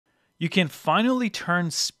You can finally turn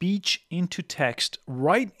speech into text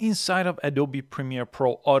right inside of Adobe Premiere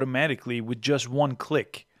Pro automatically with just one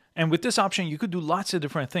click. And with this option, you could do lots of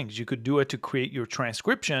different things. You could do it to create your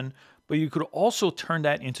transcription, but you could also turn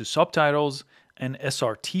that into subtitles, an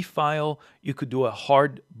SRT file. You could do a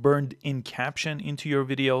hard burned in caption into your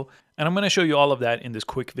video. And I'm going to show you all of that in this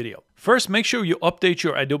quick video. First, make sure you update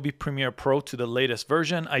your Adobe Premiere Pro to the latest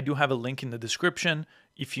version. I do have a link in the description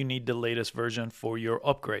if you need the latest version for your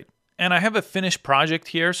upgrade. And I have a finished project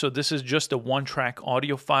here. So this is just a one-track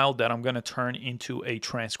audio file that I'm going to turn into a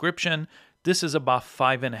transcription. This is about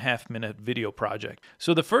 5.5-minute video project.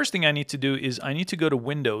 So the first thing I need to do is I need to go to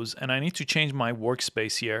Windows and I need to change my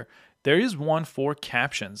workspace here. There is one for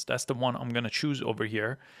captions. That's the one I'm going to choose over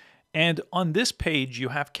here. And on this page, you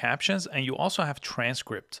have captions and you also have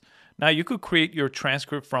transcript. Now you could create your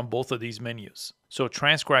transcript from both of these menus. So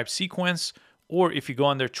transcribe sequence, or if you go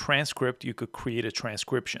under transcript, you could create a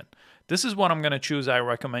transcription. This is what I'm going to choose. I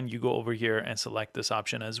recommend you go over here and select this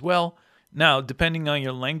option as well. Now, depending on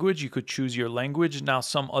your language, you could choose your language. Now,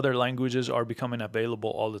 some other languages are becoming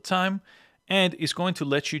available all the time, and it's going to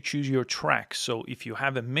let you choose your track. So if you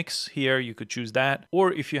have a mix here, you could choose that,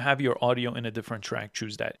 or if you have your audio in a different track,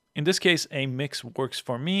 choose that. In this case, a mix works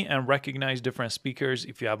for me and recognize different speakers.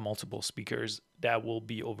 If you have multiple speakers, that will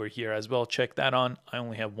be over here as well. Check that on. I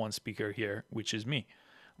only have one speaker here, which is me.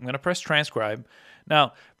 I'm going to press transcribe.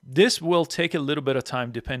 Now, this will take a little bit of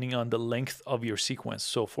time depending on the length of your sequence.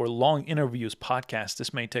 So for long interviews, podcasts,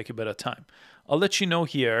 this may take a bit of time. I'll let you know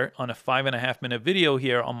here on a 5.5-minute video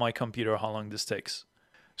here on my computer how long this takes.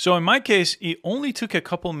 So in my case, it only took a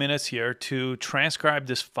couple minutes here to transcribe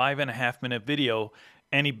this 5.5-minute video,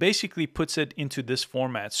 and it basically puts it into this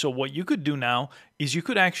format. So what you could do now is you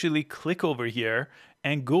could actually click over here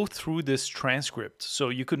and go through this transcript. So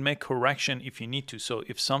you could make correction if you need to. So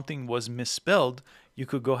if something was misspelled, you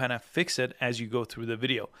could go ahead and fix it as you go through the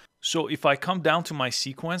video. So if I come down to my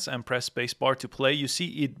sequence and press spacebar to play, you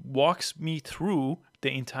see it walks me through the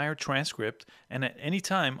entire transcript. And at any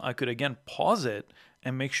time, I could again pause it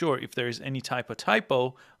and make sure if there is any type of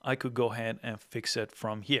typo, I could go ahead and fix it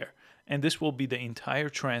from here. And this will be the entire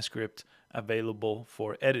transcript available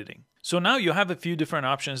for editing. So now you have a few different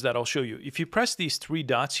options that I'll show you. If you press these three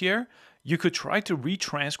dots here, you could try to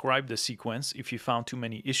retranscribe the sequence if you found too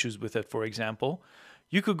many issues with it, for example.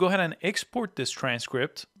 You could go ahead and export this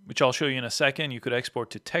transcript, which I'll show you in a second. You could export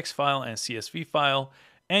to text file and CSV file.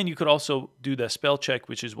 And you could also do the spell check,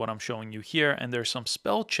 which is what I'm showing you here. And there's some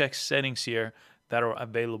spell check settings here that are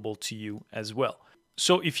available to you as well.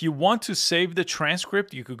 So if you want to save the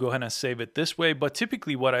transcript, you could go ahead and save it this way. But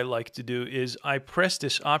typically what I like to do is I press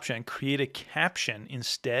this option, create a caption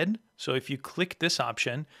instead. So if you click this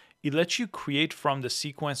option, it lets you create from the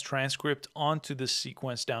sequence transcript onto the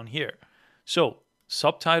sequence down here. So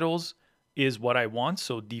subtitles is what I want.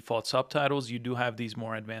 So default subtitles, you do have these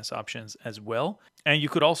more advanced options as well. And you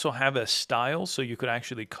could also have a style. So you could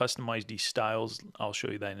actually customize these styles. I'll show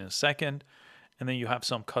you that in a second. And then you have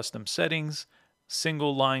some custom settings,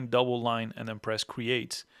 single line, double line, and then press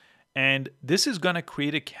create. And this is going to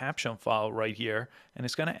create a caption file right here, and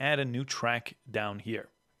it's going to add a new track down here.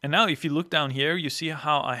 And now if you look down here, you see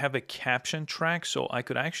how I have a caption track. So I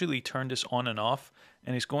could actually turn this on and off,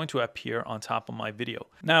 and it's going to appear on top of my video.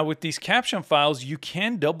 Now with these caption files, you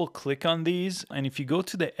can double click on these. And if you go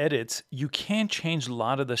to the edits, you can change a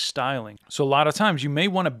lot of the styling. So a lot of times you may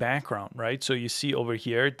want a background, right? So you see over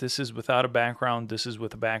here, this is without a background. This is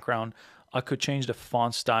with a background. I could change the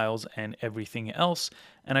font styles and everything else.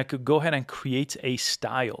 And I could go ahead and create a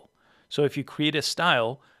style. So if you create a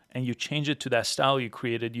style and you change it to that style you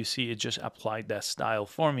created, you see it just applied that style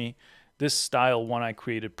for me. This style one I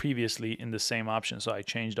created previously in the same option. So I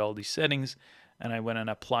changed all these settings and I went and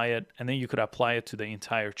apply it. And then you could apply it to the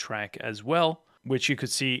entire track as well, which you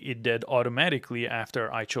could see it did automatically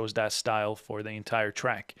after I chose that style for the entire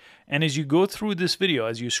track. And as you go through this video,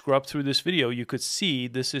 as you scrub through this video, you could see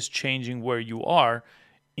this is changing where you are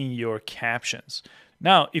in your captions.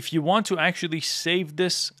 Now, if you want to actually save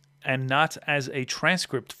this and not as a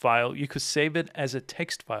transcript file, you could save it as a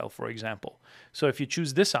text file, for example. So if you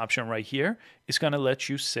choose this option right here, it's going to let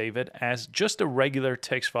you save it as just a regular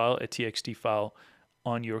text file, a TXT file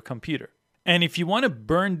on your computer. And if you want to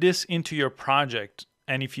burn this into your project,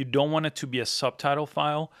 and if you don't want it to be a subtitle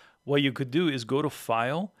file, what you could do is go to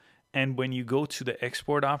File, and when you go to the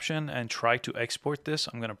export option and try to export this,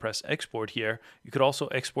 I'm going to press export here. You could also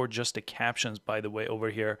export just the captions, by the way, over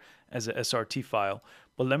here as a SRT file.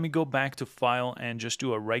 But let me go back to File and just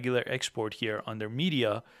do a regular export here under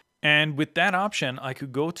Media. And with that option, I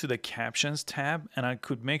could go to the Captions tab and I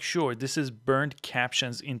could make sure this is burned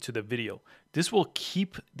captions into the video. This will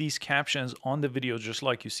keep these captions on the video just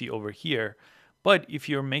like you see over here. But if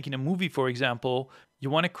you're making a movie, for example, you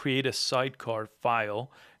want to create a sidecar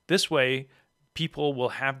file. This way, people will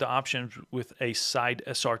have the option with a side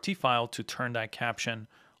SRT file to turn that caption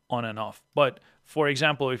on and off. But for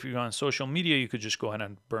example, if you're on social media, you could just go ahead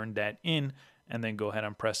and burn that in and then go ahead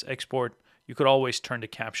and press export. You could always turn the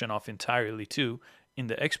caption off entirely too in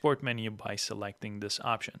the export menu by selecting this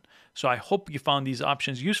option. So I hope you found these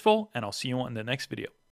options useful, and I'll see you in the next video.